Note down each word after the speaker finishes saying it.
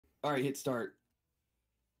All right, hit start.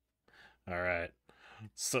 All right.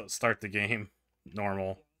 So start the game.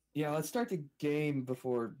 Normal. Yeah, let's start the game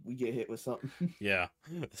before we get hit with something. Yeah.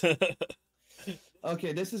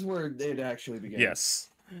 Okay, this is where it actually begins. Yes.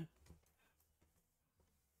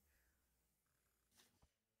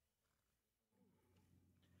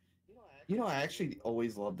 I actually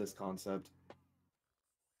always loved this concept.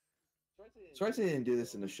 Sorry they didn't do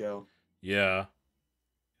this in the show. Yeah.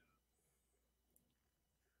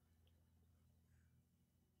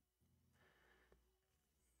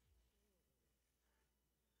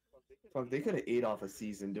 Fuck, they could have ate off a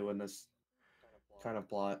season doing this kind of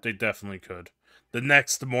plot. They definitely could. The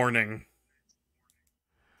next morning.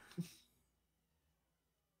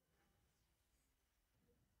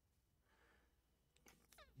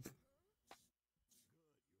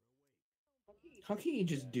 How can you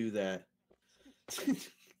just do that?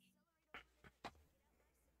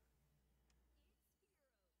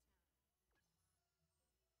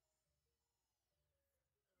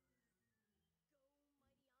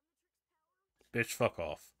 Bitch, fuck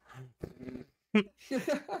off. It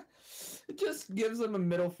just gives them a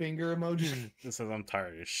middle finger emoji. This says I'm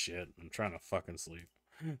tired as shit. I'm trying to fucking sleep.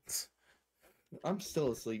 I'm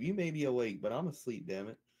still asleep. You may be awake, but I'm asleep, damn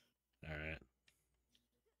it.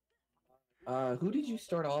 Alright. Who did you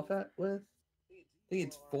start off at with? I think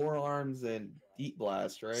it's Forearms and Deep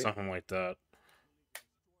Blast, right? Something like that.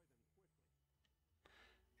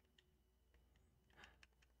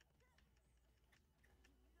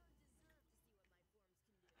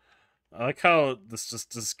 I like how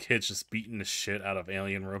this kid's just beating the shit out of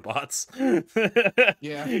alien robots.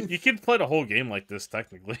 Yeah. You could play the whole game like this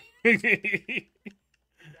technically.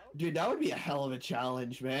 Dude, that would be a hell of a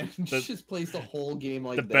challenge, man. The, Just plays the whole game the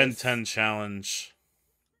like Ben this. 10 challenge.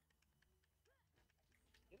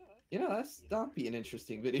 That'd be an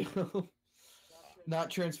interesting video. Not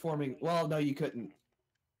transforming. Well, no, you couldn't.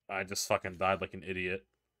 I just fucking died like an idiot.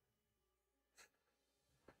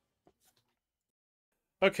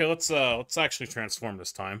 Okay, let's actually transform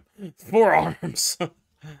this time. Forearms.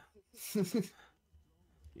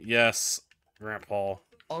 Yes, Grandpa.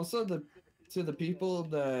 Also, to the people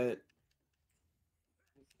that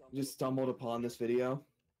just stumbled upon this video,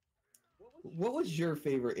 what was your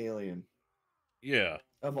favorite alien Yeah.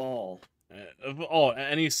 of all? Of all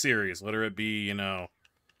any series, whether it be,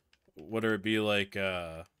 whether it be like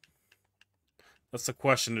that's the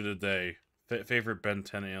question of the day. Favorite Ben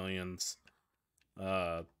 10 aliens.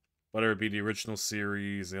 Uh Whether it be the original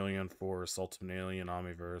series, Alien Force, Ultimate Alien,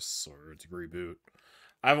 Omniverse, or the reboot.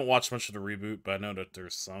 I haven't watched much of the reboot, but I know that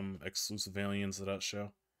there's some exclusive aliens to that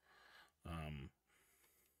show. Um,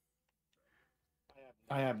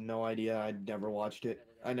 I have no idea. I never watched it.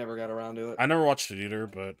 I never got around to it. I never watched it either,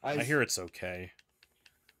 but I I hear it's okay.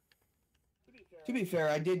 To be fair,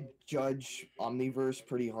 I did judge Omniverse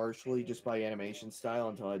pretty harshly just by animation style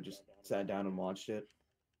until I just sat down and watched it.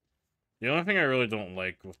 The only thing I really don't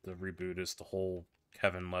like with the reboot is the whole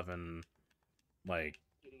Kevin Levin, like,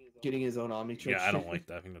 Getting his own Omnitrix. yeah, I don't like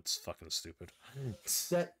that. I think that's fucking stupid.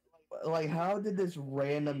 That, like, how did this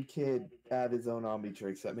random kid have his own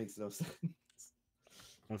Omnitrix? That makes no sense.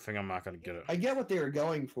 One thing I'm not gonna get it. I get what they were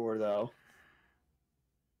going for, though.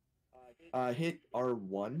 Hit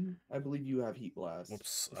R1. I believe you have Heat Blast.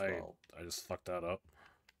 Whoops, well. I just fucked that up.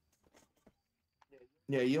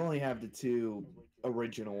 Yeah, you only have the two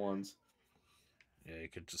original ones. Yeah, you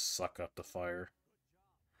could just suck up the fire.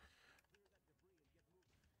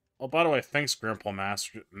 Oh, by the way, thanks, Grandpa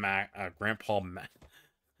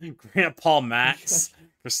Grandpa Max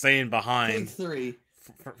for staying behind. Take 3.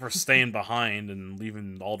 For staying behind and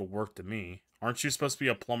leaving all the work to me. Aren't you supposed to be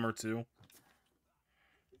a plumber too?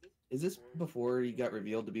 Is this before he got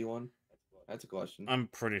revealed to be one? That's a question. I'm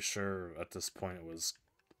pretty sure at this point it was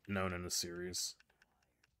known in the series.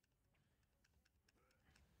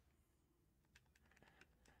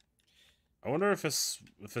 I wonder if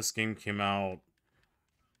this game came out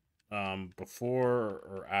before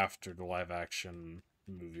or after the live action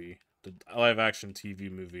movie, the live action TV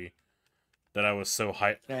movie that I was so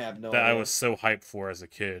hyped I have no that idea. I was so hyped for as a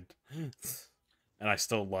kid, and I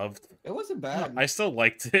still loved. It wasn't bad. I still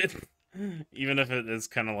liked it, even if it is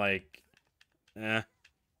kind of like, eh.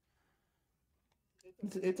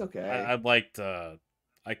 It's okay. I liked.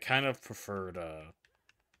 I kind of preferred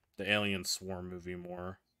the Alien Swarm movie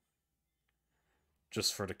more,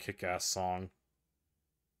 just for the kick-ass song.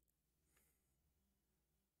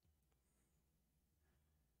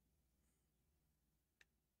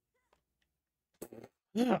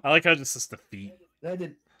 I like how just this defeat. That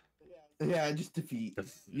did. Yeah, just defeat.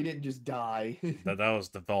 You didn't just die. that was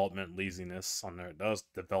development laziness on there. That was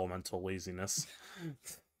developmental laziness.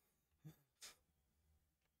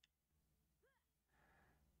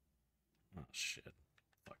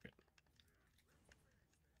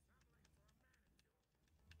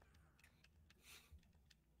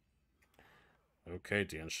 Okay,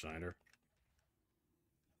 Dan Schneider.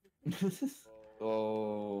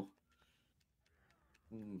 Oh.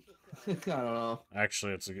 I don't know.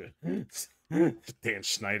 Actually, it's a good. Dan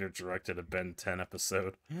Schneider directed a Ben 10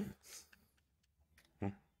 episode.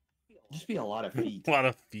 Just be a lot of feet. A lot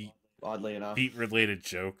of feet. Oddly enough. Feet-related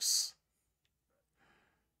jokes.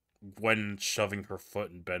 Gwen shoving her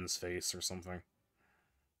foot in Ben's face or something.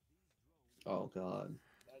 Oh god.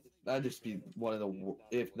 That'd just be one of the,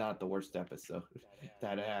 if not the worst episode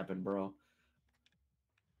that happened, bro.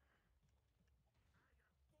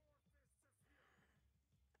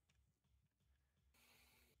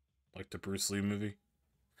 Like the Bruce Lee movie.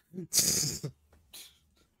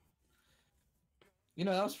 You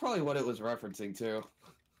know, that was probably what it was referencing to.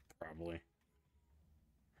 Probably.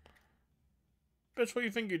 Bitch, what do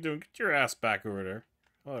you think you're doing? Get your ass back over there.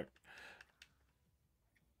 Look.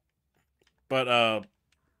 But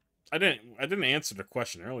I didn't answer the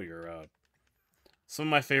question earlier. Some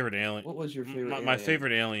of my favorite alien. What was your favorite alien? My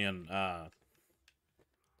favorite alien.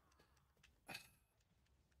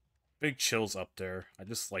 Big Chill's up there. I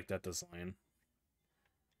just like that design.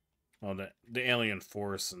 Well, the Alien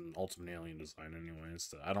Force and Ultimate Alien design,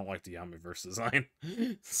 anyways. I don't like the Omniverse design.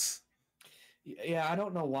 Yeah, I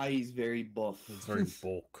don't know why he's very buff. He's very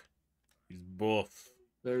bulk. He's buff.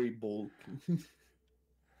 Very bulk.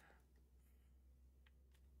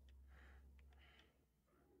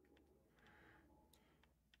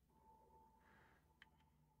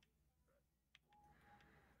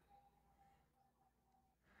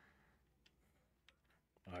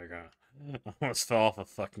 I almost fell off a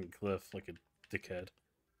fucking cliff like a dickhead.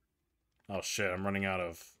 Oh shit, I'm running out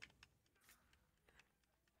of...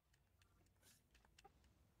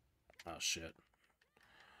 Oh shit.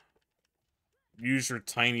 Use your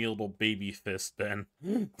tiny little baby fist, Ben.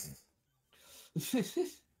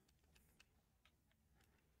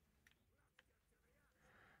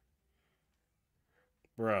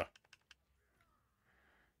 Bruh.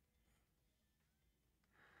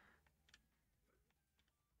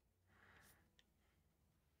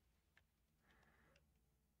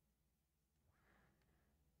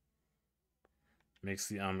 Makes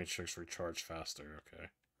the Omnitrix recharge faster. Okay.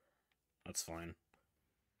 That's fine.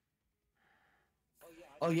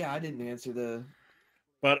 Oh yeah, I didn't answer the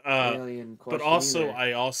But alien question but also either.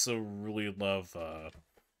 I also really love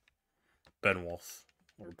Ben Wolf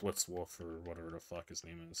or Blitzwolf or whatever the fuck his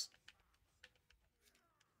name is.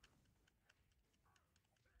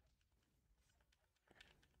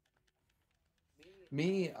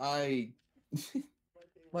 Me,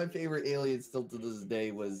 my favorite alien still to this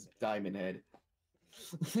day was Diamond Head.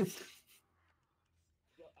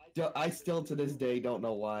 I still to this day don't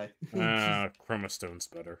know why. Chromastone's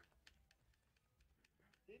better.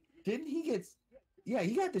 Didn't he get... Yeah,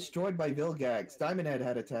 he got destroyed by Vilgax. Diamond Head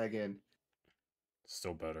had a tag in.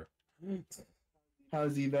 Still better.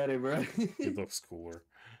 How's he better, bro? He looks cooler.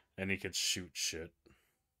 And he can shoot shit.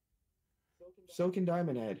 So can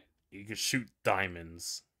Diamond Head. He can shoot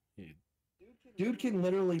diamonds. Dude can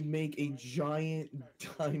literally make a giant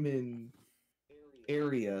diamond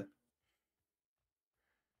area.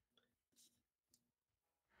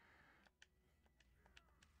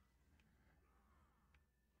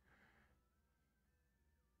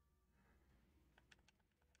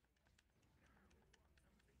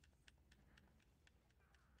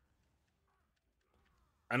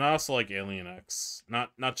 And I also like Alien X.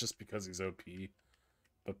 Not just because he's OP,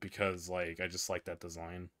 but because like I just like that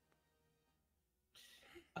design.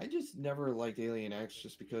 I just never liked Alien X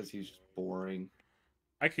just because he's just boring.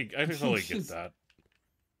 I could totally get that.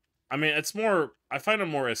 I mean, it's more... I find him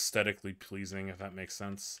more aesthetically pleasing, if that makes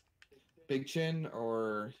sense. Big chin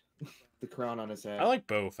or the crown on his head? I like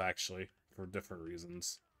both, actually, for different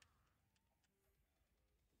reasons.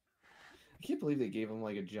 I can't believe they gave him,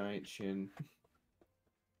 like, a giant chin.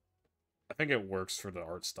 I think it works for the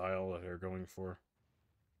art style that they're going for.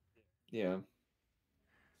 Yeah.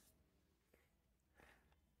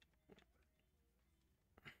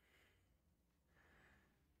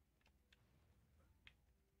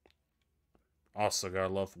 Also, gotta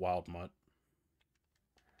love Wild Mutt.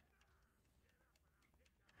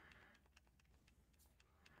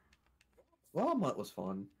 Well, Mutt was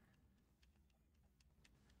fun.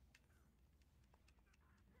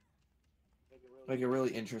 Like a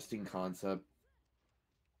really interesting concept.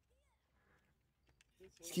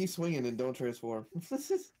 Just keep swinging and don't transform.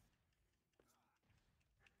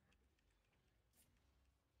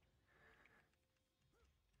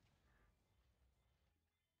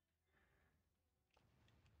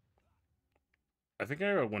 I think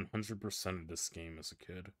I got 100% of this game as a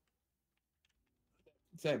kid.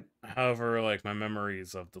 Same. However, like my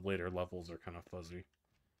memories of the later levels are kind of fuzzy.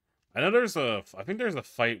 I know I think there's a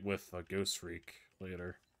fight with a Ghost Freak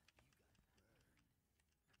later.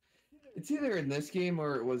 It's either in this game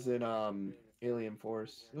or it was in Alien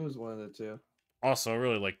Force. It was one of the two. Also, I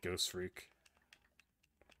really like Ghost Freak.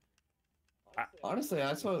 Honestly,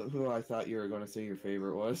 that's who I thought you were going to say your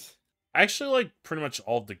favorite was. I actually like pretty much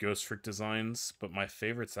all of the Ghost Freak designs, but my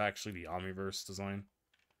favorite's actually the Omniverse design.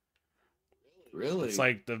 Really? It's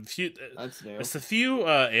like the few. That's new. It's the few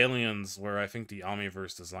aliens where I think the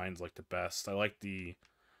Omniverse design's like the best. I like the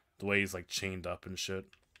way he's like chained up and shit.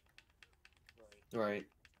 Right.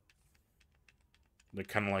 Like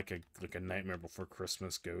kind of like a Nightmare Before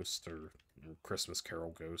Christmas ghost or Christmas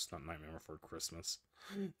Carol ghost, not Nightmare Before Christmas.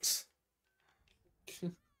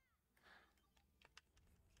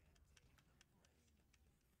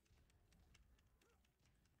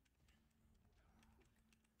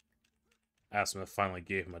 Asthma finally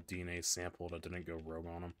gave him a DNA sample that didn't go rogue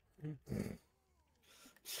on him.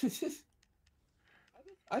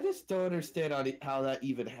 I just don't understand how that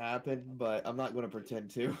even happened, but I'm not going to pretend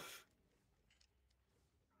to.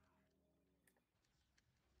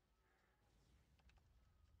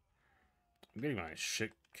 I'm getting my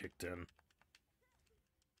shit kicked in.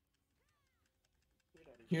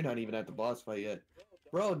 You're not even at the boss fight yet.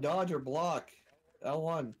 Bro, dodge or block.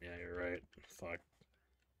 L1. Yeah, you're right. Fuck.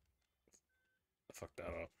 I fucked that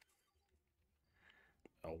up.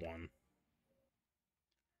 L1.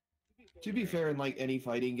 To be fair, in like any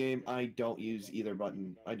fighting game, I don't use either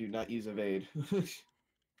button. I do not use evade.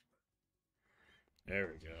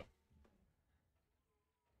 There we go.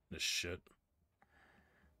 This shit.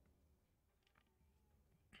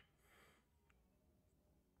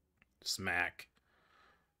 Smack.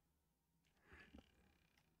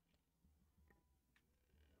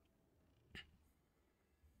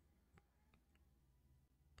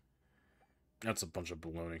 That's a bunch of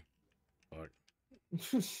baloney. Fuck.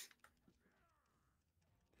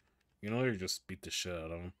 You know, you just beat the shit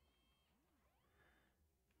out of him.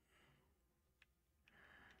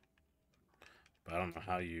 But I don't know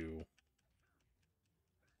how you...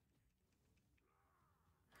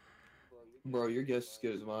 Bro, your guess is as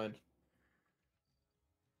good as mine.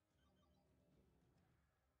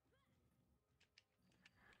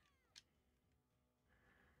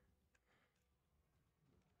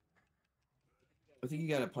 I think you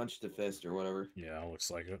gotta punch the fist or whatever. Yeah,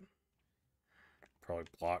 looks like it. Probably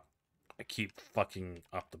block. I keep fucking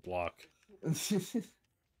up the block. I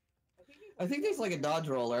think there's like a dodge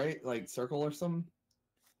roll, right? Like circle or something.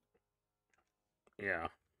 Yeah.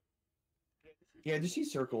 Yeah, just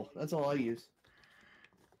use circle. That's all I use.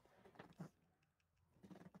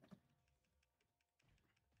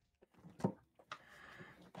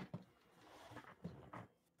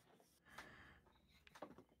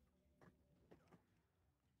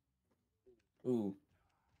 Ooh.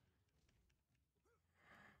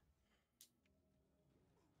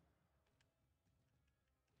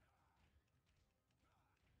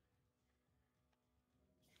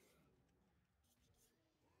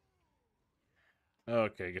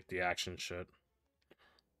 Okay, get the action shit.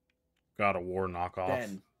 God of War knockoff.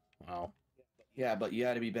 Ben. Wow. Yeah, but you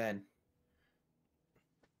had to be Ben.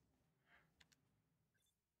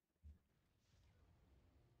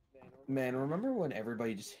 Man, remember when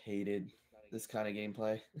everybody just hated this kind of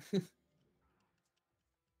gameplay?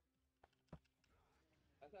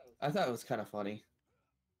 I thought it was kind of funny.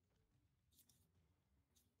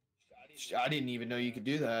 I didn't even know you could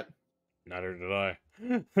do that. Neither did I.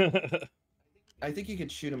 I think you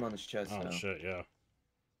could shoot him on his chest Oh now. shit, yeah.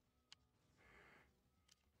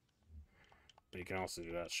 But you can also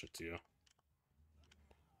do that shit to you.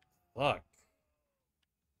 Fuck.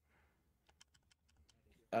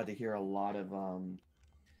 I had to hear a lot of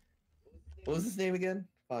what was his name again?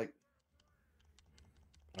 Fuck.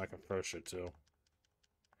 I can throw shit too.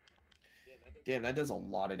 Damn, that does a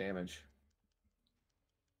lot of damage.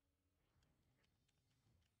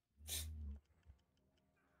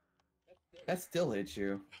 That still hits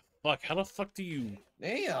you. Fuck, how the fuck do you...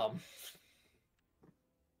 Damn!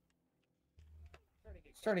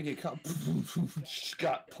 Starting to get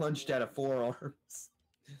got punched out of forearms.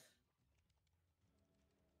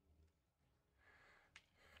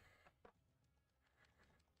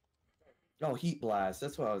 Oh, Heat Blast.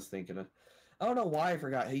 That's what I was thinking of. I don't know why I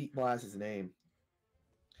forgot Heat Blast's name.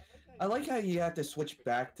 I like how you have to switch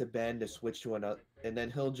back to Ben to switch to another, and then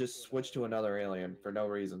he'll just switch to another alien for no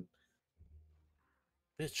reason.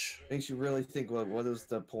 Bitch. Makes you really think, what was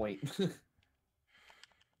the point?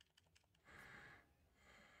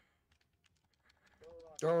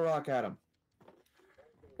 Throw a rock at him.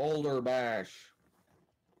 Boulder bash.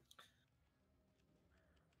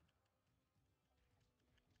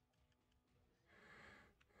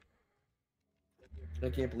 I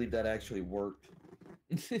can't believe that actually worked.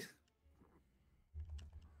 You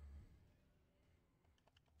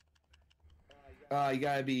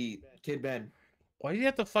gotta be Kid Ben. Why do you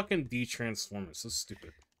have to fucking de-transform? It's so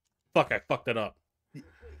stupid. Fuck, I fucked it up.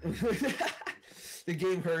 The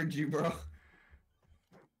game heard you, bro.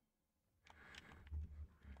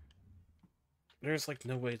 There's like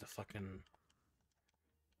no way to fucking...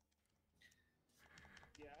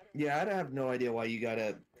 Yeah, I'd have no idea why you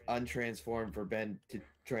gotta untransform for Ben to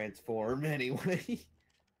transform anyway.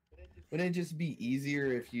 Wouldn't it just be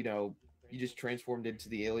easier if, you know, you just transformed into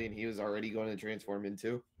the alien he was already going to transform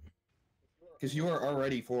into? Because you are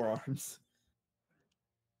already 4 arms.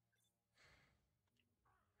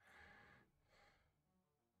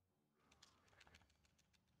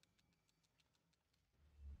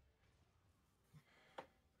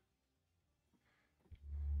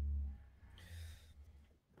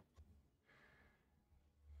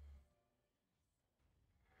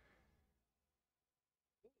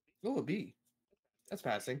 Oh, a B. That's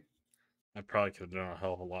passing. I probably could have done a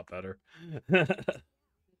hell of a lot better.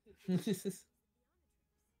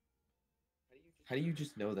 How do you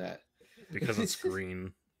just know that? Because it's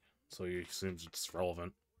green, so you assume it's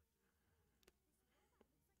relevant.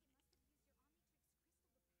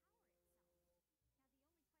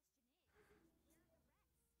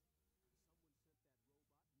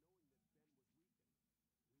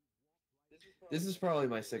 This is probably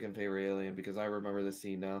my second favorite alien because I remember the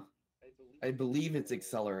scene now. I believe it's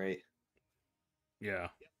Accelerate. Yeah.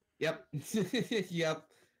 Yep. Yep.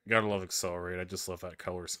 Gotta love Accelerate. I just love that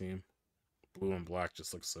color scheme. Blue and black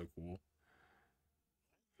just looks so cool.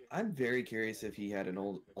 I'm very curious if he had an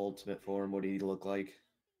old ultimate form, what he'd look like.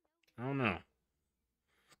 I don't know.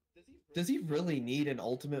 Does he really need an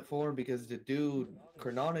ultimate form? Because the dude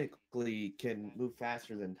canonically can move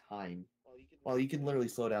faster than time. Well, you can literally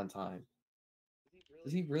slow down time.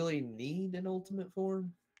 Does he really need an ultimate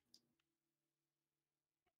form?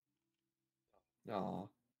 Aw. Alright.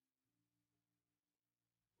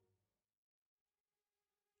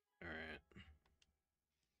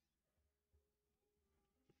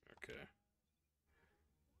 Okay.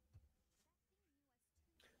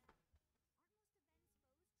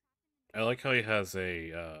 I like how he has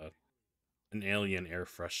a an alien air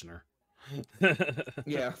freshener.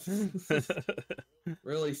 Yeah.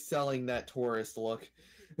 Really selling that tourist look.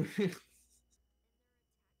 You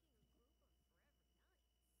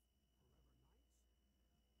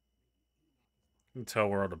can tell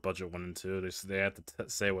where all the budget went into. They have to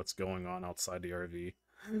say what's going on outside the RV.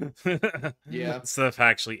 Yeah. Instead of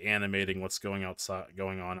actually animating what's going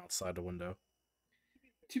on outside the window.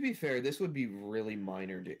 To be fair, this would be really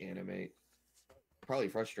minor to animate. Probably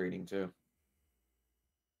frustrating too.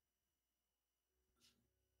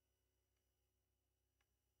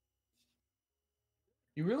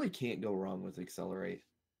 You really can't go wrong with Accelerate.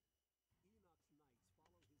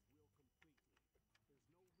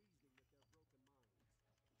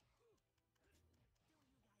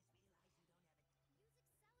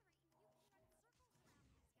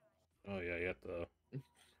 Oh yeah, you have to.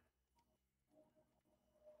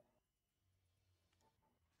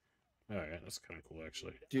 Alright, that's kind of cool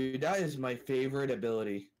actually. Dude, that is my favorite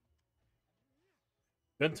ability.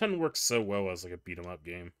 Ben 10 works so well as like a beat 'em up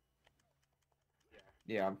game.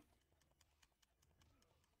 Yeah.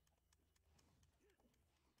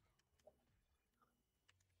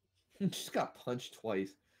 Just got punched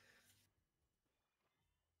twice.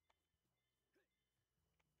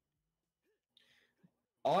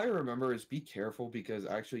 All I remember is be careful because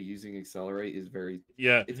actually using Accelerate is very...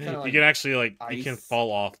 Yeah, It's kind of you like can actually like ice. you can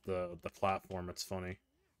fall off the platform. It's funny.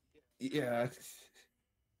 Yeah.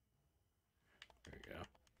 There you go.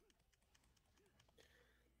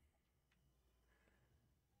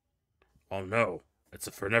 Oh no, it's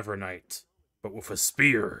a Forever Knight, but with a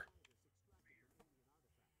spear.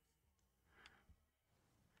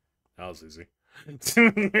 That was easy.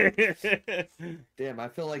 Damn, I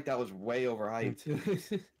feel like that was way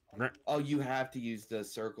overhyped. Oh, you have to use the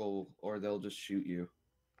circle or they'll just shoot you.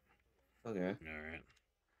 Okay. Alright.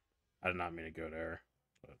 I did not mean to go there.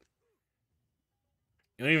 But...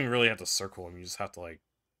 You don't even really have to circle him, you just have to like...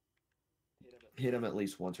 Hit him at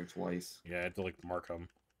least once or twice. Yeah, I have to like mark him.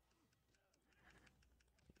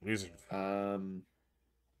 These are...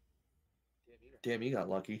 Damn, you got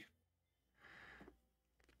lucky.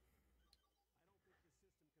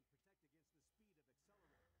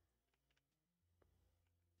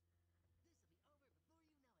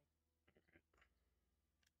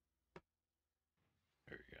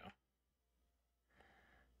 There you go.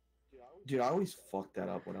 Dude, I always fucked that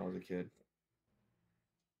up when I was a kid.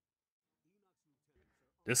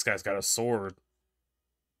 This guy's got a sword.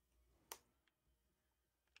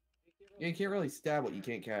 Yeah, you can't really stab what you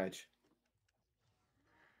can't catch.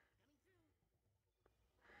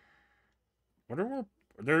 Wonder where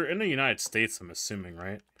they're in the United States, I'm assuming,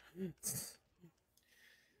 right?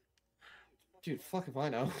 Dude, fuck if I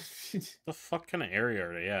know. The fuck kind of area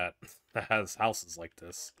are they at that has houses like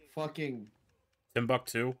this? Fucking,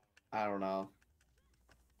 Timbuktu? I don't know.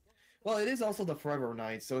 Well, it is also the Forever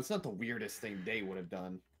Night, so it's not the weirdest thing they would have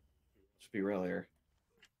done. Let's be real here.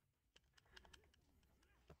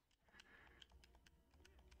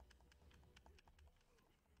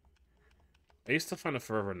 I used to find the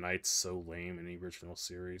Forever Knights so lame in the original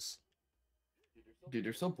series. Dude,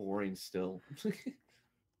 they're so boring still.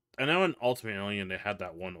 I know in Ultimate Alien they had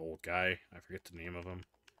that one old guy. I forget the name of him.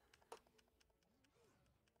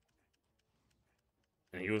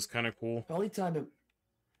 And he was kind of cool. The only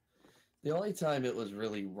time it was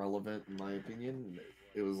really relevant, in my opinion,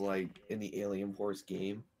 it was like in the Alien Force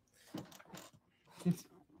game.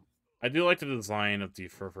 I do like the design of the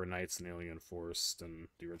Forever Knights and Alien Force than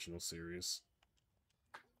the original series.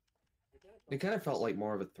 It kind of felt like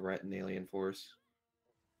more of a threat in Alien Force.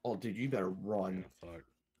 Oh, dude, you better run. Yeah, fuck.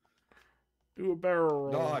 Do a barrel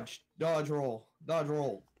roll. Dodge. Dodge roll. Dodge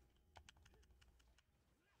roll.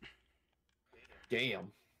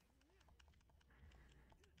 Damn.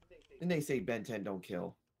 And they say Ben 10 don't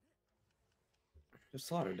kill. Just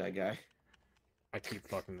slaughtered that guy. I keep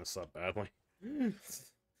fucking this up badly.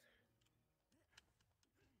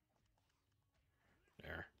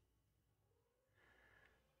 There.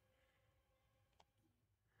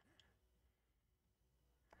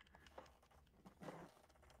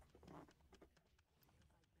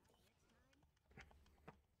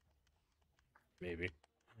 Maybe.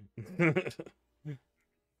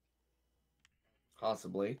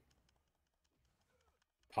 Possibly.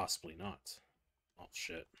 Possibly not. Oh,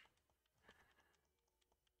 shit.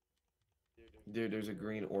 Dude, there's a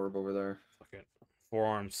green orb over there. Fuck it.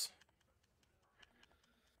 Forearms.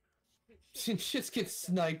 Just gets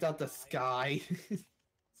sniped out the sky. It's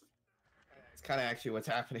kind of actually what's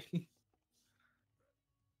happening.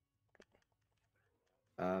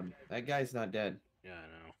 That guy's not dead. Yeah, I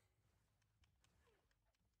know.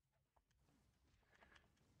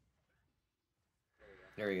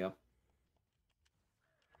 There you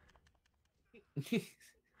go.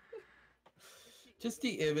 Just the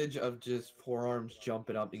image of just forearms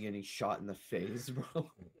jumping up and getting shot in the face,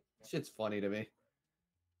 bro. Shit's funny to me.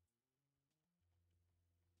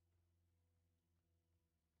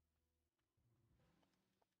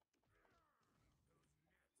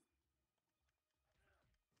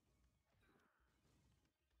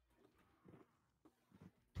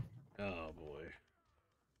 Oh, boy.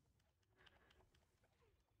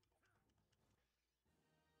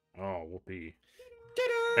 Oh, whoopee.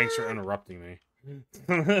 Thanks for interrupting me.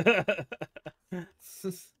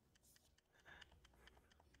 Just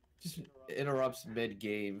interrupts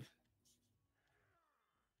mid-game.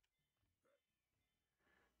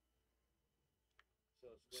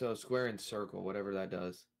 So square and circle, whatever that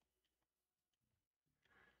does.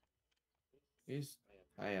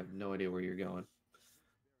 I have no idea where you're going.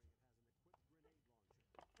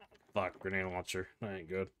 Fuck, grenade launcher. That ain't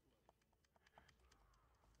good.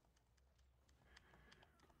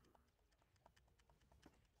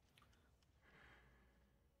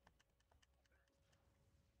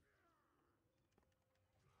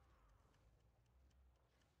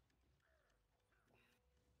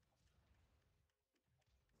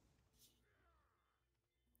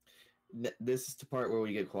 This is the part where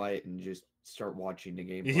we get quiet and just start watching the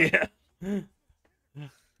gameplay.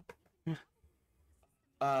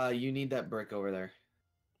 Yeah. You need that brick over there.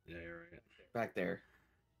 Yeah, you're right. Back there.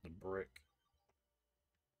 The brick.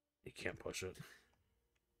 You can't push it.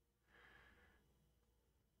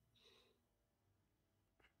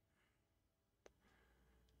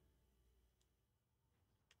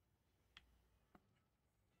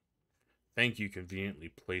 Thank you, conveniently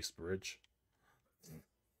placed bridge.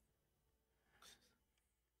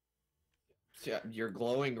 Yeah, you're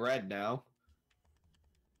glowing red now.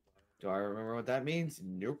 Do I remember what that means?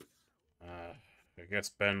 Nope. I guess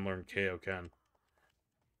Ben learned Kaioken.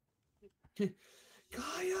 Kaioken!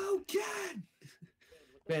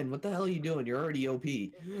 Ben, what the hell are you doing? You're already OP.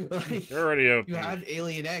 Like, You're already OP. you have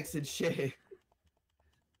Alien X and shit. Can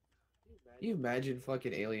you imagine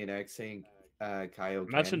fucking Alien X saying Kaioken?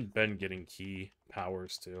 Imagine Ben getting key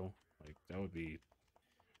powers too. Like, that would be...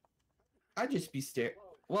 I'd just be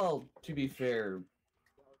Well, to be fair,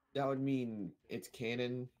 that would mean it's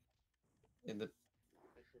canon in the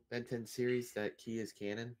Ben 10 series that key is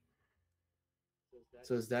canon.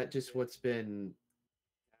 So is that just what's been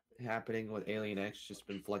happening with Alien X? Just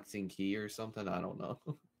been flexing key or something? I don't know.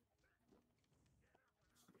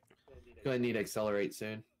 Gonna need to accelerate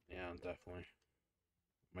soon. Yeah, definitely.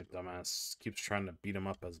 My dumbass keeps trying to beat him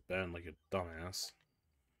up as Ben like a dumbass.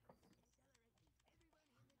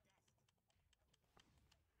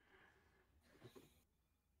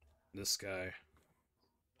 This guy.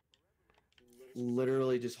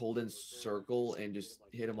 Literally just hold in circle and just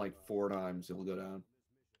hit him like 4 times. It will go down.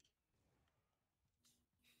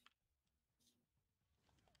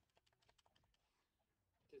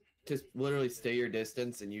 Just literally stay your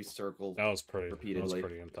distance and use circle That was pretty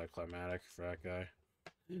repeatedly. anticlimactic for that guy.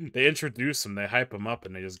 They introduce him, they hype him up,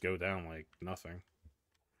 and they just go down like nothing.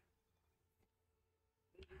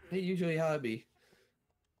 Hey, usually how it be.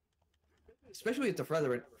 Especially at the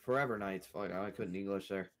Forever Nights. Fuck, I couldn't English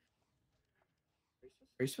there.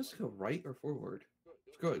 Are you supposed to go right or forward?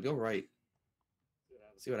 Go right.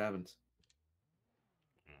 See what happens.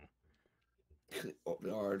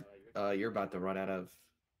 Or you're about to run out of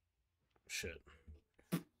shit.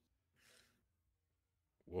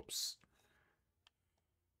 Whoops.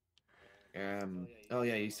 Oh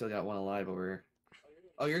yeah, you still got one alive over here.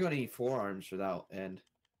 Oh, you're gonna need 4 arms for that end.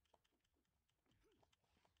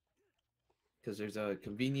 Because there's a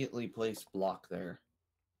conveniently placed block there.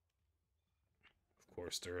 Of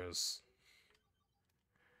course there is.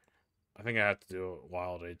 I think I have to do it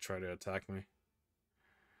while they try to attack me.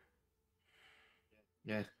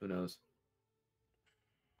 Yeah, who knows?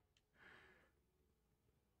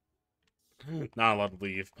 Not allowed to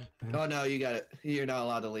leave. Oh no, you got it. You're not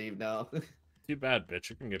allowed to leave now. Too bad, bitch.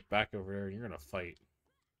 You're gonna get back over there and you're gonna fight.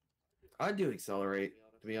 I do accelerate,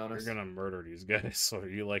 to be honest. You're gonna murder these guys, whether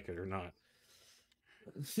you like it or not.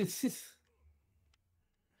 Just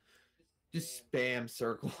spam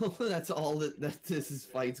circle. That's all that this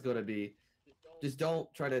fight's gonna be. Just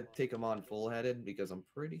don't try to take him on full-headed, because I'm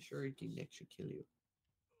pretty sure he can actually kill you.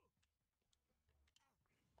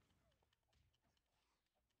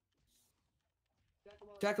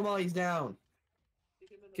 Attack him while he's down.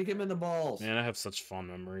 Kick him in the balls. Man, I have such fond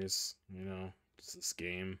memories, you know, just this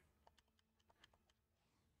game.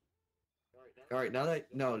 Alright, now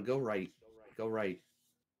that... No, go right. Go right.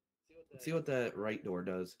 Let's see what that right door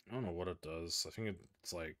does. I don't know what it does. I think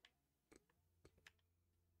it's like...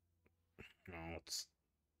 No, it's...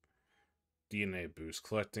 DNA boost.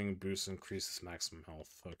 Collecting boost increases maximum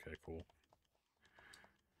health. Okay, cool.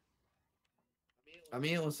 I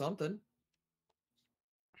mean, it was something.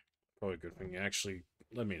 Probably a good thing you actually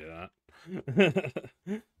let me do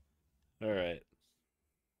that. Alright.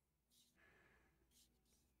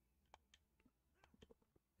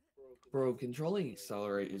 Bro, controlling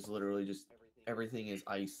accelerate is literally just... Everything is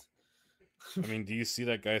ice. I mean, do you see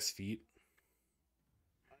that guy's feet?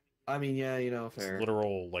 I mean, yeah, you know, fair. It's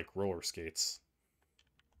literal, like, roller skates.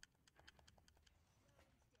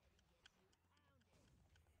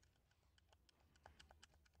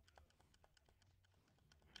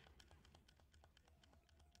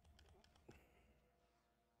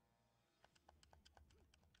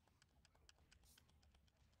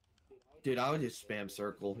 Dude, I would just spam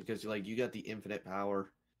circle, because, like, you got the infinite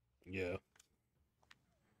power. Yeah.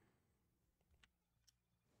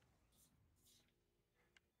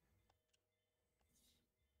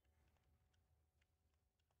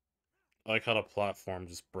 I like how the platform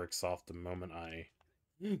just breaks off the moment I...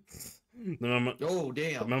 Oh,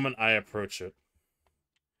 damn. The moment I approach it.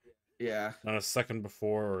 Yeah. Not a second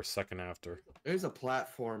before or a second after. There's a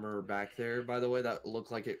platformer back there, by the way, that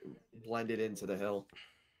looked like it blended into the hill.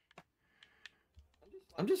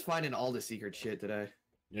 I'm just finding all the secret shit today.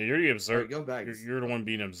 Yeah, you're the observer. Right, go back. You're the one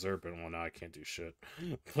being observant. Well, now I can't do shit.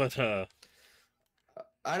 But,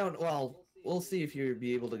 I don't... Well, we'll see if you'll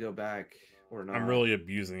be able to go back or not. I'm really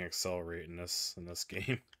abusing accelerate in this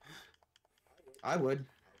game. I would.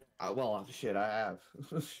 Well, shit, I have.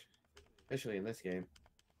 Especially in this game.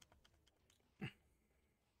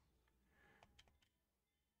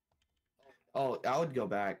 Oh, I would go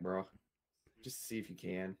back, bro. Just to see if you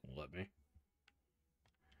can. Let me.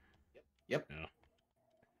 Yep. Yeah.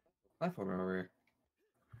 Platform over here.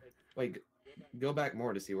 Wait, go back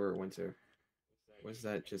more to see where it went to. Was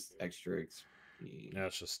that just extra XP? Yeah,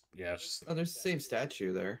 it's just... Yeah, it's just... Oh, there's the same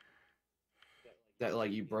statue there. That,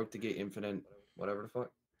 like, you broke to get infinite... Whatever the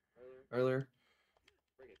fuck. Earlier.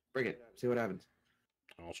 Bring it. See what happens.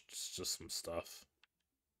 Oh, it's just some stuff.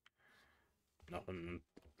 Nothing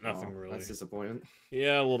really. That's disappointing.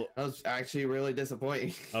 Yeah, a little. That was actually really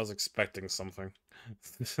disappointing. I was expecting something.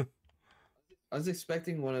 I was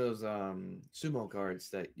expecting one of those sumo cards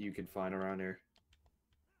that you could find around here.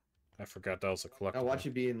 I forgot that was a collectible. Now watch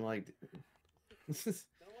it be in like...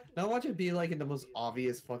 Now watch it be like in the most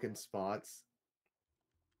obvious fucking spots.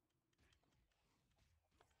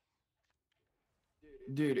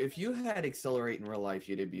 Dude, if you had accelerate in real life,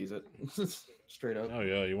 you'd abuse it. Straight up. Oh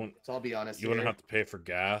yeah, you wouldn't. So I'll be honest You wouldn't here. have to pay for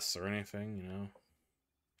gas or anything, you know.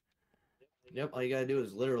 Yep, all you gotta do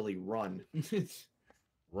is literally run.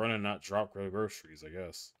 Run and not drop groceries, I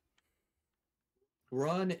guess.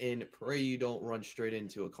 Run and pray you don't run straight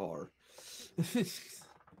into a car.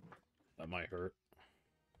 That might hurt.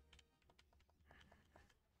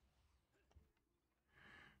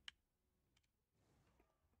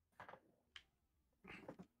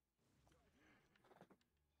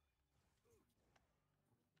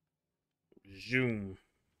 Zoom.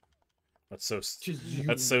 That's so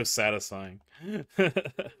that's so satisfying.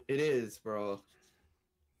 It is, bro.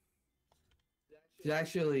 It's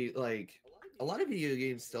actually, like, a lot of video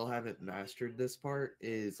games still haven't mastered this part,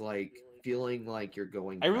 is, like, feeling like you're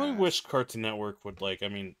going I really fast. wish Cartoon Network would, like, I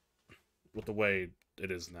mean, with the way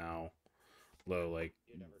it is now, low, like,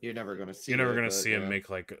 You're never gonna see him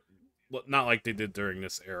make, like, not like they did during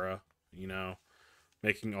this era, you know,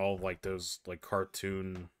 making all, like, those, like,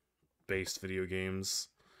 cartoon-based video games.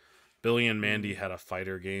 Billy and Mandy had a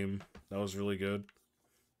fighter game that was really good.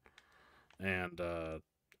 And,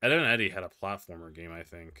 Ed and Eddie had a platformer game, I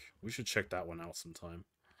think. We should check that one out sometime.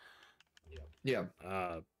 Yeah.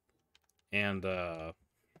 And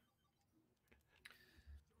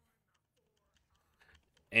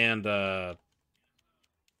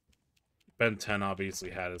Ben 10 obviously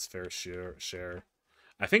had his fair share.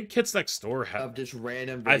 I think Kids Next Door had of just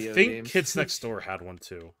random video games. Kids Next Door had one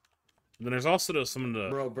too. And then there's also some of the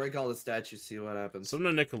bro, break all the statues, see what happens. Some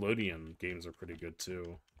of the Nickelodeon games are pretty good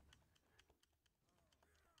too.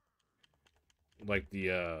 Like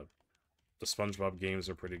the SpongeBob games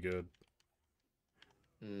are pretty good.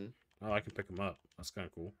 Oh, I can pick them up. That's kind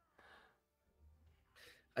of cool.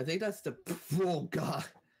 I think that's the... Oh, God.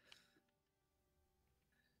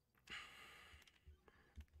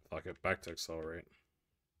 Fuck it. Back to accelerate.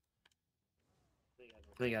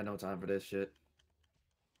 I ain't got no time for this shit.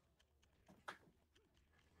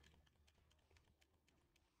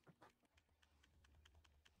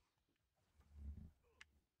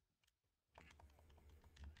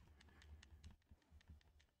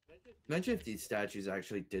 Imagine if these statues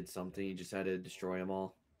actually did something, you just had to destroy them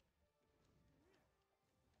all.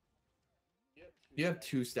 You have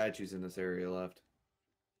 2 statues in this area left.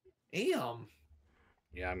 Damn!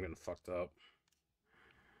 Yeah, I'm getting fucked up.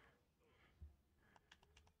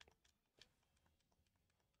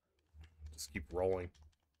 Just keep rolling.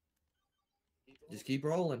 Just keep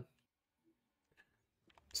rolling.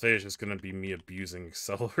 Today is just gonna be me abusing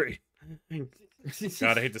accelerate.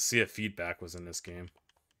 God, I hate to see if feedback was in this game.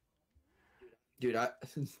 Dude,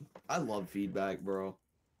 I love feedback, bro.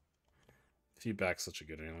 Feedback's such a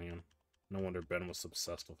good alien. No wonder Ben was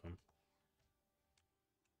obsessed with him.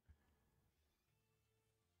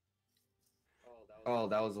 Oh,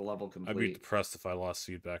 that was a level complete. I'd be depressed if I lost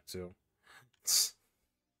feedback too.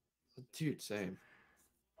 Dude, same.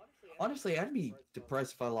 Honestly, I'd be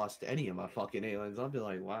depressed if I lost any of my fucking aliens. I'd be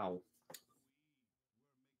like, wow.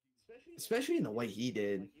 Especially in the way he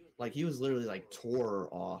did. Like, he was literally, like, tore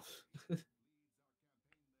off.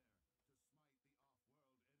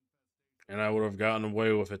 And I would have gotten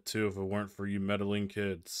away with it too if it weren't for you meddling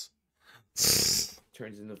kids.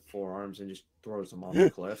 Turns into 4 arms and just throws them off the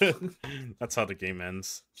cliff. That's how the game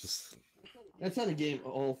ends. Just... That's how the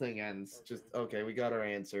whole thing ends. Just, okay, we got our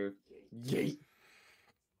answer. Yeet.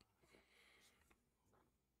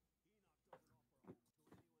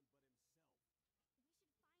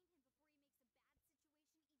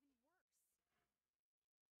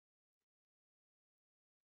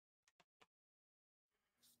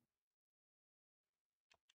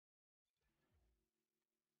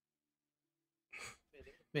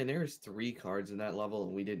 Man, there's 3 cards in that level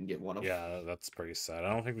and we didn't get one of them. Yeah, that's pretty sad.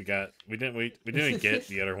 I don't think we didn't get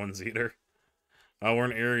the other ones either. Oh, we're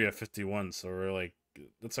in Area 51, so we're like,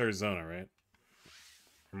 that's Arizona, right?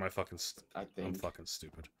 Or am I fucking? I think. I'm fucking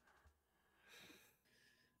stupid.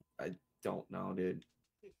 I don't know, dude.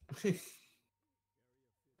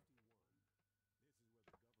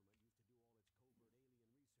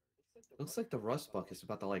 Looks like the rust bucket's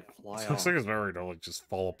about to like fly off. Looks like it's about to like just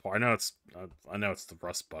fall apart. I know it's the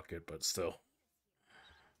rust bucket, but still.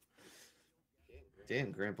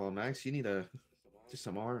 Damn, Grandpa Max, you need just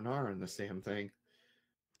some R&R in this damn thing.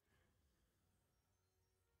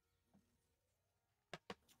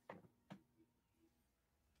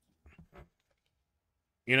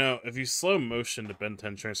 You know, if you slow motion to Ben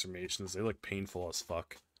 10 transformations, they look painful as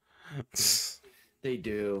fuck. They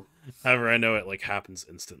do. However, I know it like happens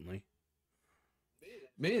instantly.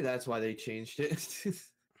 Maybe that's why they changed it.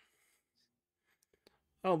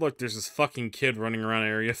 Oh, look, there's this fucking kid running around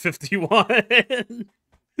Area 51.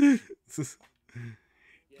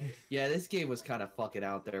 Yeah, this game was kind of fucking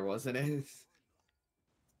out there, wasn't it?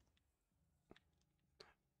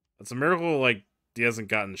 It's a miracle, like, he hasn't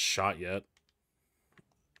gotten shot yet.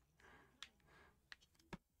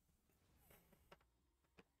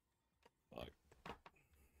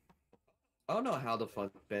 I don't know how the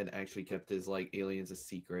fuck Ben actually kept his, like, aliens a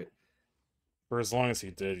secret. For as long as he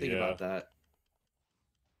did, Think yeah. about that.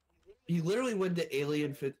 He literally went to Area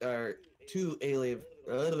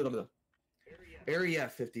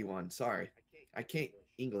 51. Sorry. I can't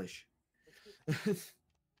English.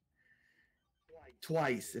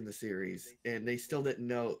 Twice in the series, and they still didn't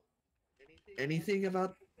know anything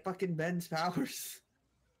about fucking Ben's powers.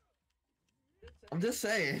 I'm just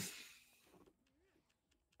saying.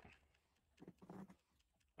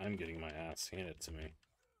 I'm getting my ass handed to me.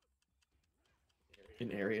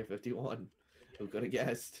 In Area 51. Who could have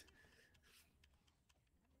guessed?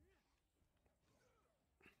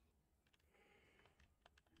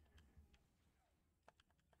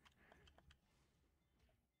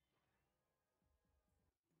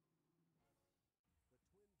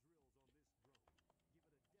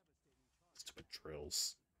 Stupid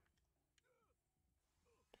drills.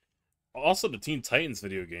 Also, the Teen Titans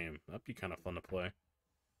video game. That'd be kind of fun to play.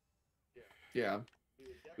 Yeah.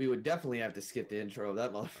 We would definitely have to skip the intro of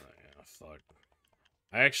that month. Yeah, fuck.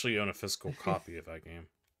 I actually own a physical copy of that game.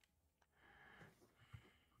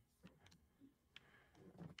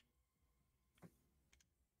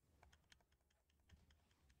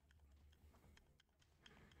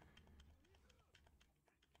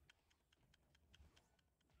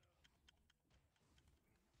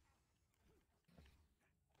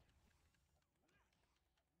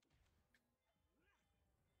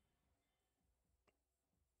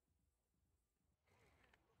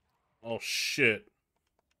 Oh, shit.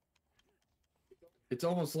 It's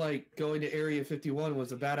almost like going to Area 51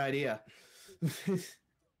 was a bad idea.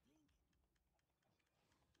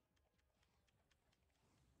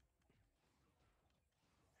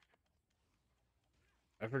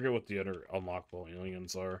 I forget what the other unlockable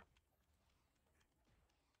aliens are.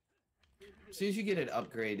 As soon as you get an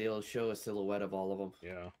upgrade, it'll show a silhouette of all of them.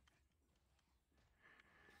 Yeah.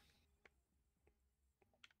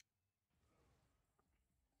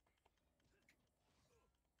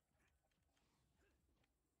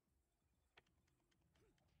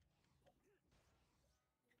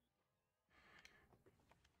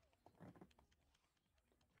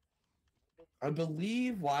 I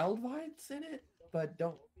believe Wildvine's in it, but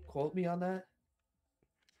don't quote me on that.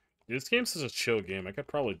 This game's such a chill game. I could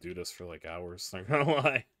probably do this for like hours. Not gonna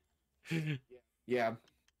lie. Yeah.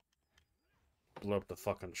 Blow up the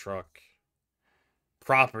fucking truck.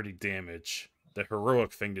 Property damage. The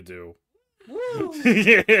heroic thing to do. Woo!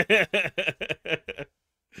 Yeah.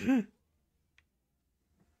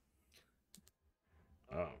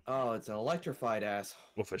 Oh, it's an electrified ass.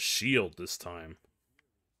 With a shield this time.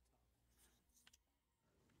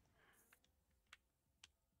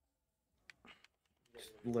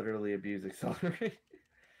 Literally abuse accelerate.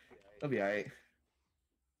 That'll be alright.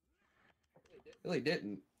 Really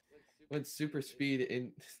didn't. Went super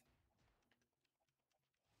speed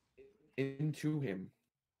into him.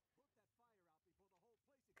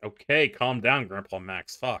 Okay, calm down, Grandpa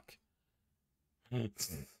Max. Fuck. You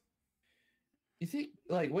think,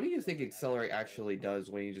 like, what do you think accelerate actually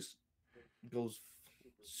does when he just goes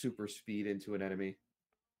super speed into an enemy?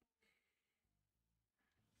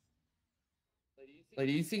 Like,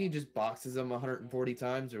 do you think he just boxes him 140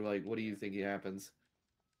 times, or like, what do you think happens?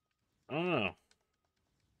 I don't know.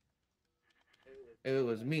 If it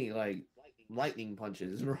was me, like, lightning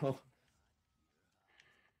punches, bro.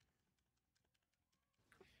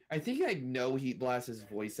 I think I know Heat Blast's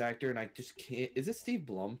voice actor, and I just can't. Is it Steve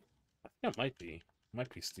Blum? I think it might be.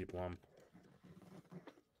 Might be Steve Blum.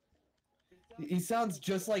 He sounds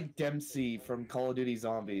just like Dempsey from Call of Duty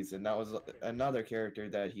Zombies, and that was another character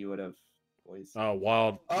that he would have voiced. Oh,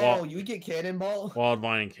 Wild. Oh, you get Cannonball?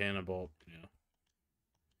 Wildvine and Cannonball. Yeah.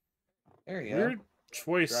 There you Weird go.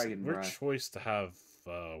 choice. Dragon Weird breath. choice to have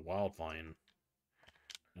Wildvine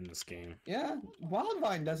in this game. Yeah,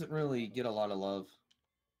 Wildvine doesn't really get a lot of love.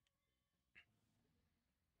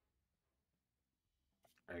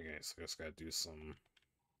 Okay, so I just gotta do some.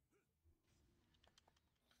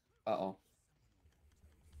 Uh-oh.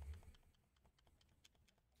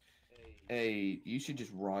 Hey, you should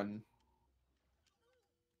just run.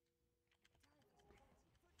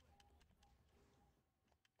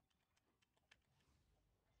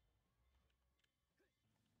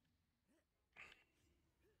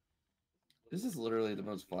 This is literally the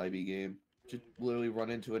most vibey game. Just literally run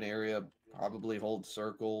into an area, probably hold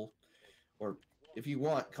circle, or if you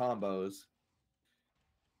want combos.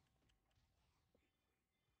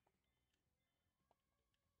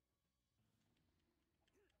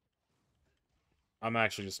 I'm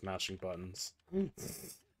actually just mashing buttons. Alright.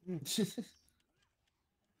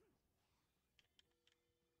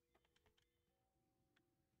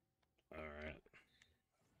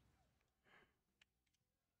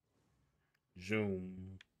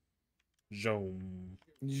 Zoom. Zoom.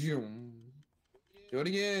 Zoom. Do it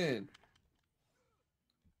again.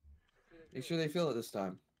 Make sure they feel it this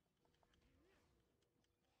time.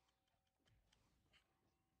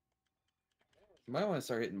 You might want to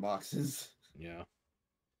start hitting boxes. Yeah.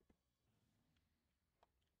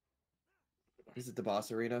 Is it the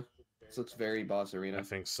boss arena? This looks very boss arena. I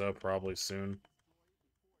think so, probably soon.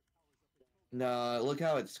 Nah, look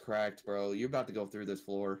how it's cracked, bro. You're about to go through this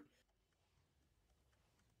floor.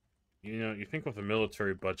 You know, you think with a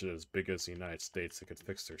military budget as big as the United States, they could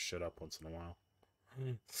fix their shit up once in a while.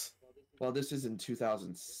 Well, this is in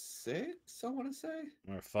 2006, I want to say.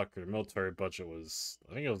 Or fuck, their military budget was...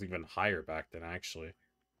 I think it was even higher back then, actually.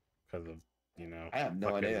 Because of, you know... I have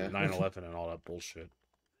no idea. 9/11 and all that bullshit.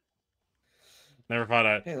 Never thought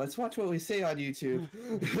I'd... Hey, let's watch what we say on YouTube.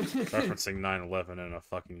 referencing 9/11 in a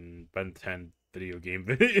fucking Ben 10 video game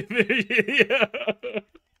video.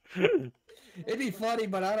 It'd be funny,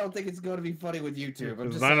 but I don't think it's going to be funny with YouTube. I'm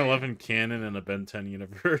Is just 9/11 canon in a Ben 10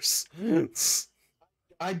 universe?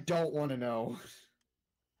 I don't want to know.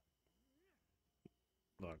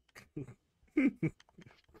 Look.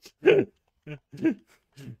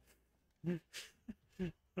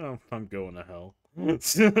 Oh, I'm going to hell.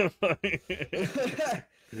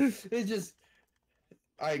 It just...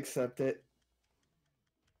 I accept it.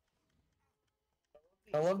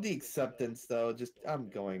 I love the acceptance, though. Just, I'm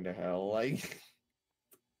going to hell. Like...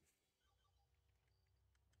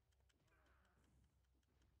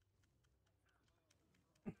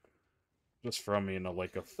 Just from me in a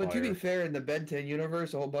lake of fire. But to be fair, in the Ben 10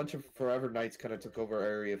 universe, a whole bunch of Forever Knights kind of took over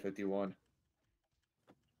Area 51.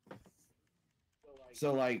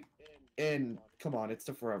 So, like, and come on, it's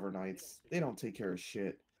the Forever Knights. They don't take care of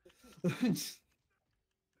shit. They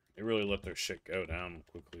really let their shit go down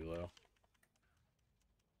quickly, though.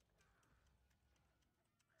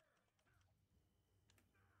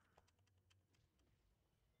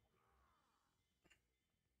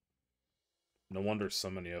 No wonder so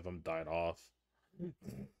many of them died off.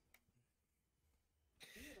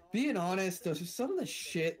 Being honest, some of the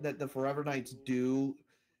shit that the Forever Knights do,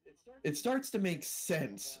 it starts to make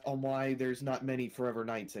sense on why there's not many Forever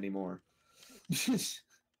Knights anymore.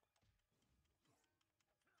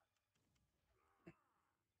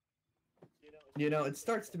 You know, it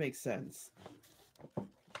starts to make sense.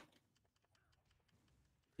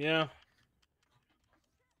 Yeah.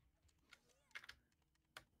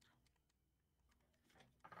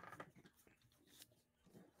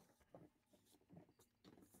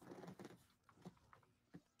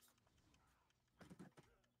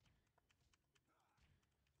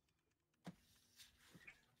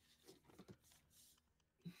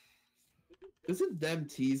 Isn't them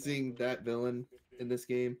teasing that villain in this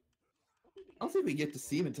game? I don't think we get to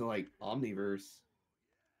see him until, like, Omniverse.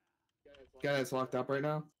 Guy that's locked up right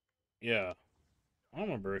now? Yeah. I don't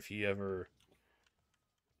remember if he ever...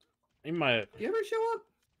 He might... Did he ever show up?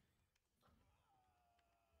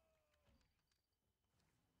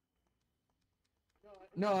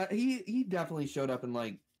 No, he definitely showed up in,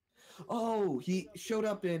 like... Oh, he showed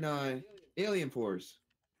up in Alien Force.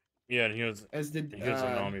 Yeah, and he was... As did, he was in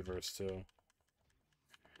Omniverse, too.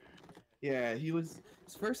 Yeah, he was...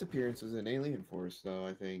 His first appearance was in Alien Force, though,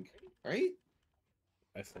 I think. Right?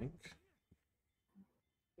 I think.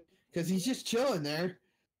 Because he's just chilling there.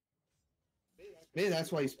 Maybe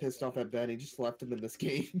that's why he's pissed off at Ben. He just left him in this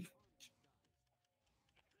game.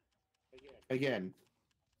 Again.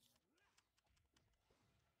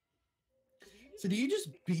 So do you just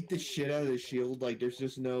beat the shit out of the shield? Like, there's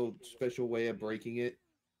just no special way of breaking it?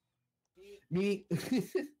 Me?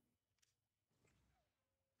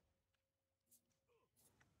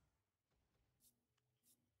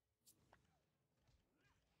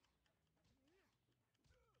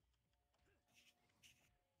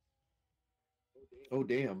 Oh,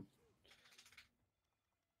 damn.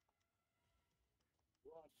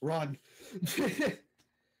 Run.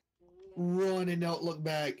 Run and don't look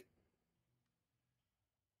back.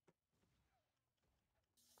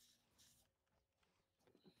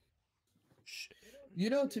 Shit. You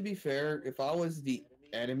know, to be fair, if I was the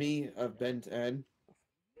enemy of Ben 10,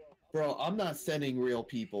 bro, I'm not sending real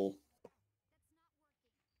people.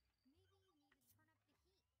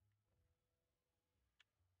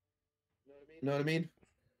 Know what I mean?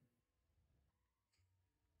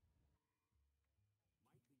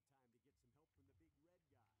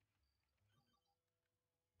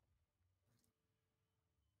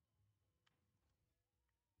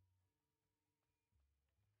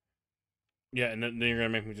 Yeah, and then you're gonna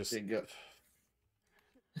make me just... Go.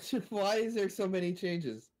 Why is there so many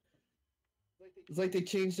changes? It's like they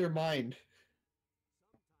changed their mind.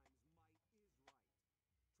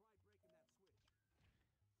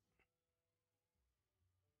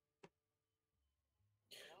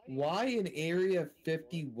 Why in Area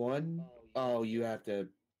 51? Oh, you have to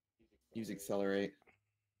use Accelerate.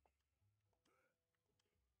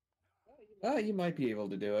 Oh, you might be able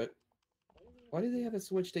to do it. Why do they have a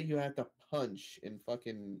switch that you have to punch in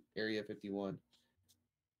fucking Area 51?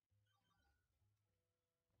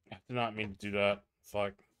 I did not mean to do that.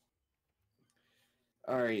 Fuck.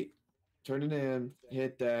 Alright. Turn it in.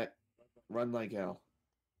 Hit that. Run like hell.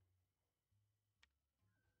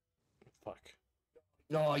 Fuck.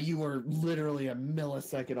 Oh, you were literally a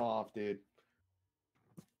millisecond off, dude.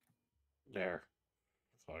 There.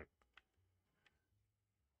 Fuck.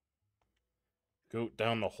 Go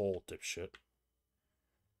down the hole, dipshit.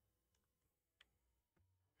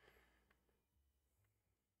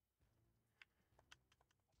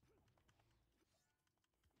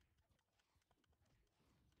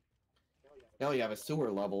 Now you have a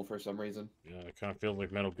sewer level for some reason. Yeah, it kind of feels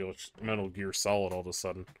like Metal Gear Solid all of a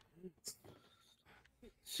sudden.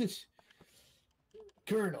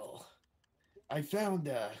 Colonel, I found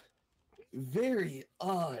very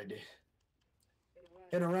odd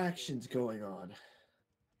interactions going on.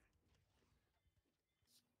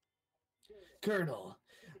 Colonel,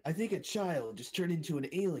 I think a child just turned into an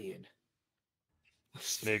alien.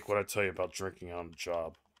 Snake, what I tell you about drinking on the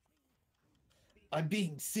job? I'm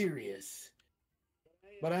being serious.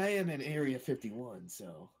 But I am in Area 51,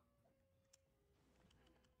 so...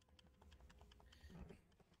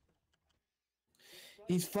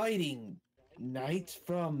 He's fighting knights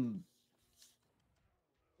from...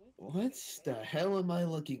 What the hell am I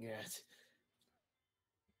looking at?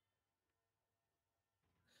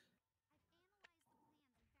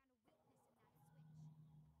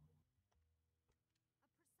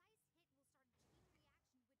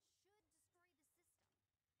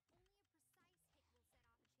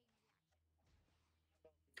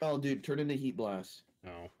 Oh, dude, turn into Heat Blast.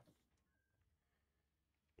 No.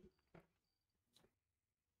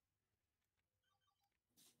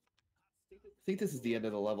 I think this is the end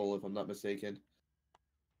of the level, if I'm not mistaken.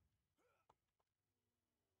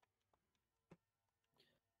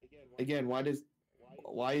 Again,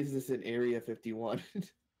 why is this in Area 51?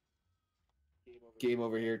 Game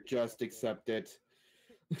over here, just accept it.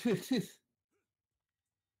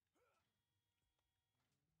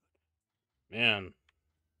 Man,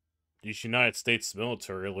 these United States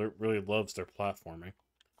military really loves their platforming.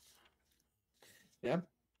 Yeah.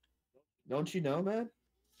 Don't you know, man?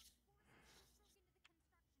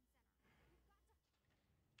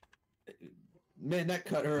 Man, that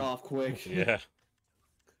cut her off quick. Yeah.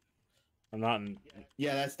 I'm not in...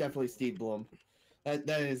 Yeah, that's definitely Steve Blum. That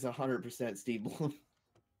is 100% Steve Blum.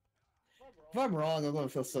 If I'm wrong, I'm gonna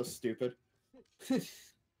feel so stupid.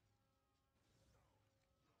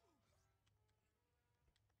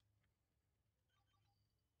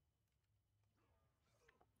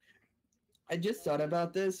 I just thought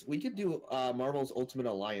about this. We could do Marvel's Ultimate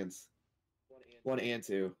Alliance 1 and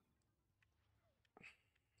 2.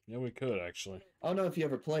 Yeah, we could, actually. I don't know if you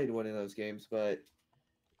ever played one of those games, but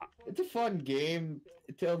it's a fun game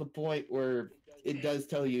till the point where it does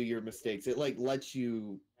tell you your mistakes. It like lets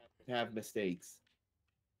you have mistakes.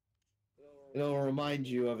 It'll remind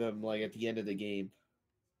you of them like at the end of the game.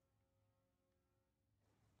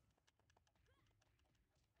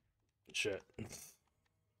 Shit.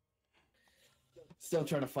 Still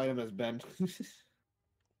trying to fight him as Ben.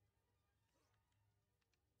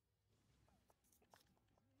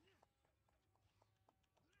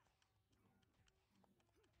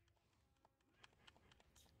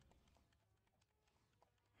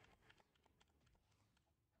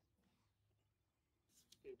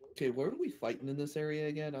 Okay, where are we fighting in this area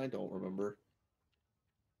again? I don't remember.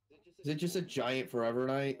 Is it just a giant Forever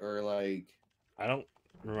Knight or like... I don't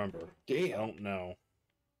remember. Damn. I don't know.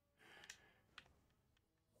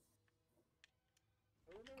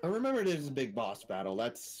 I remember there's a big boss battle.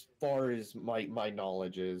 That's far as my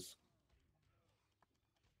knowledge is.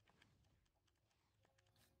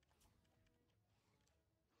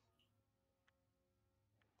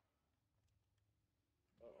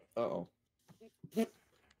 Uh-oh.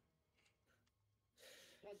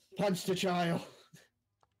 Punch the child.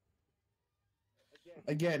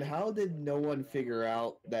 Again, how did no one figure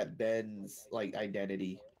out that Ben's like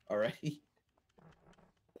identity already?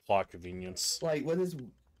 Plot convenience. Like with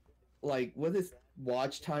his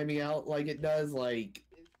watch timing out like it does, like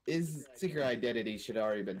his secret identity should have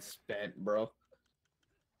already been spent, bro.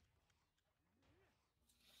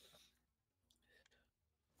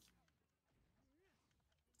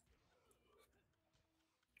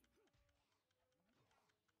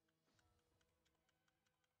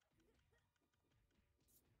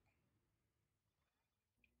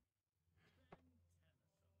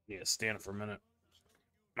 Yeah, stand for a minute.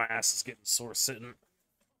 My ass is getting sore sitting.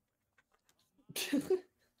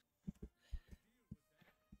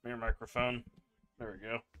 Mirror microphone. There we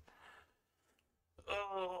go.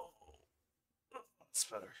 Oh, that's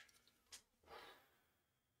better.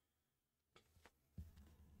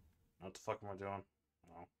 What the fuck am I doing?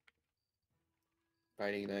 Oh.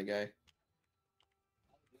 Fighting that guy.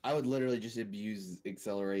 I would literally just abuse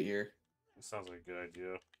accelerate here. That sounds like a good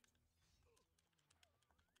idea.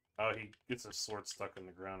 Oh, he gets his sword stuck in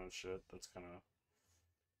the ground and shit. That's kind of...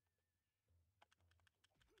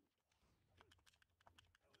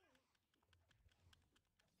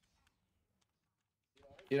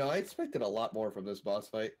 You know, I expected a lot more from this boss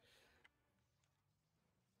fight.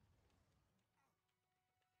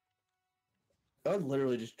 I would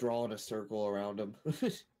literally just draw in a circle around him.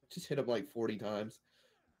 Just hit him like 40 times.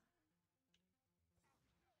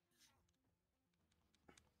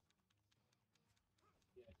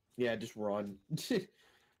 Yeah, just run.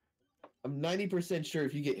 I'm 90% sure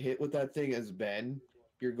if you get hit with that thing as Ben,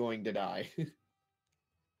 you're going to die.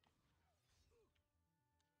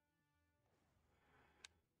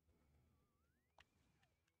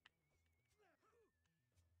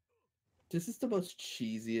 This is the most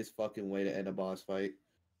cheesiest fucking way to end a boss fight.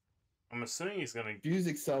 I'm assuming he's gonna... Use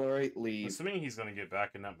accelerate, I'm leave. assuming he's gonna get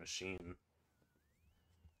back in that machine.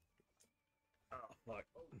 Oh, fuck.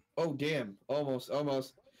 Oh, damn. Almost,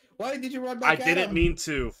 almost. Why did you run back I at didn't him? mean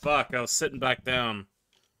to. Fuck, I was sitting back down.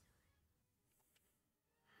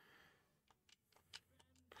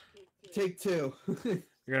 Take two. You're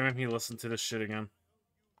gonna make me listen to this shit again.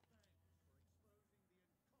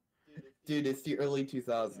 Dude, it's the early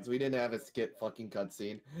 2000s. We didn't have a skip fucking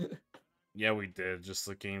cutscene. Yeah, we did. Just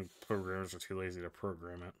the game programmers were too lazy to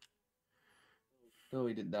program it. No,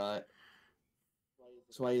 we did not.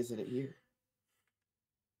 So why isn't it here?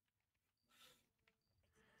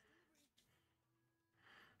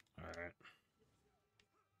 Alright.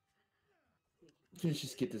 Let's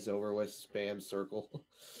just get this over with. Spam circle.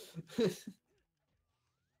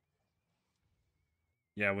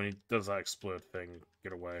 Yeah, when he does that explode thing,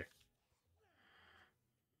 get away.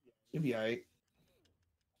 You'll be alright.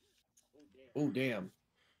 Oh, damn.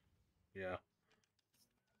 Yeah.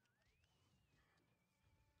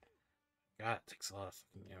 God, it takes a lot of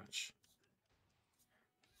fucking damage.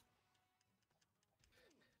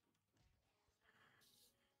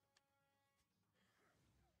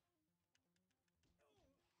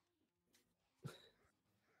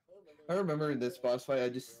 I remember in this boss fight, I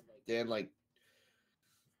just stand like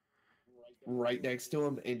right next to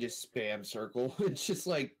him and just spam circle. It's just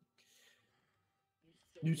like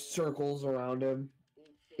do circles around him.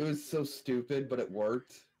 It was so stupid, but it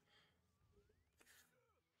worked.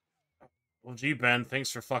 Well, gee, Ben,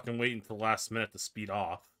 thanks for fucking waiting till the last minute to speed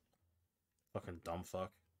off. Fucking dumb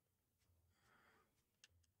fuck.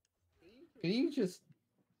 Can you just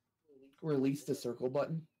release the circle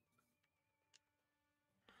button?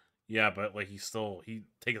 Yeah, but like he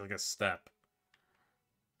takes like a step.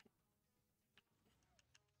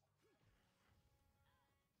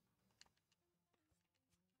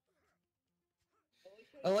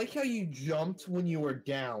 I like how you jumped when you were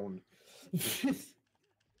down.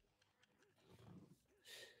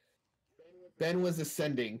 Ben was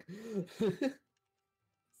ascending.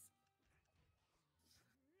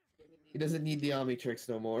 He doesn't need the Omnitrix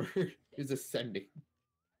no more. He's ascending.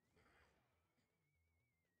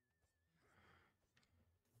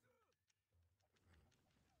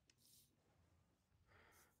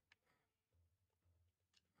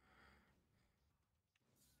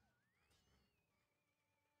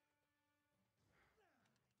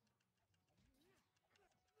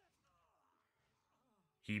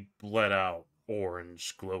 He bled out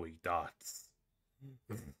orange glowy dots.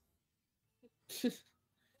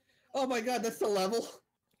 Oh my god, that's the level?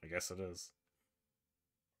 I guess it is.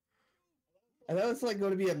 I thought it was like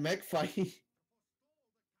going to be a mech fight.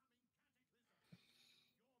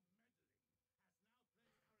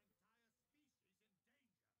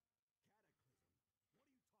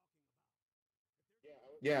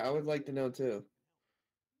 Yeah, I would like to know too.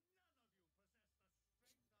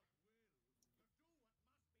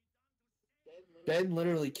 Ben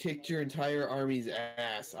literally kicked your entire army's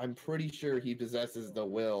ass. I'm pretty sure he possesses the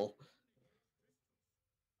will.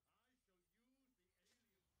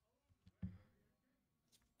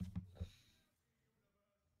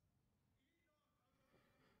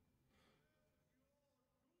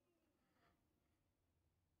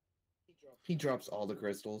 He drops all the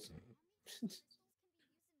crystals.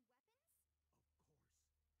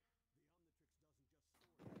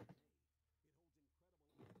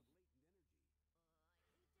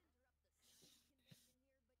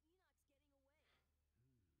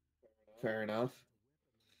 Fair enough.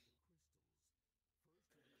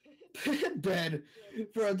 Ben,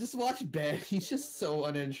 bro, just watch Ben. He's just so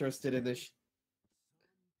uninterested in this.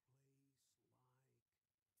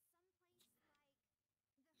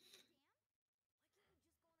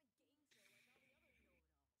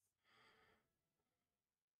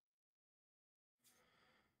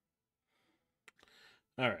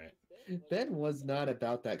 All right. Ben was not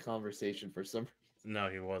about that conversation for some reason. No,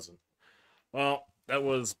 he wasn't. Well, that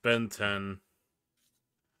was Ben 10.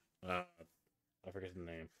 I forget the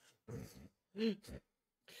name.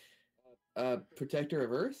 Protector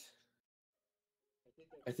of Earth?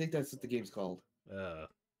 I think that's what the game's called.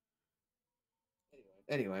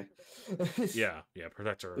 Anyway. Yeah,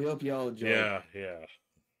 Protector. We hope y'all enjoy. Yeah.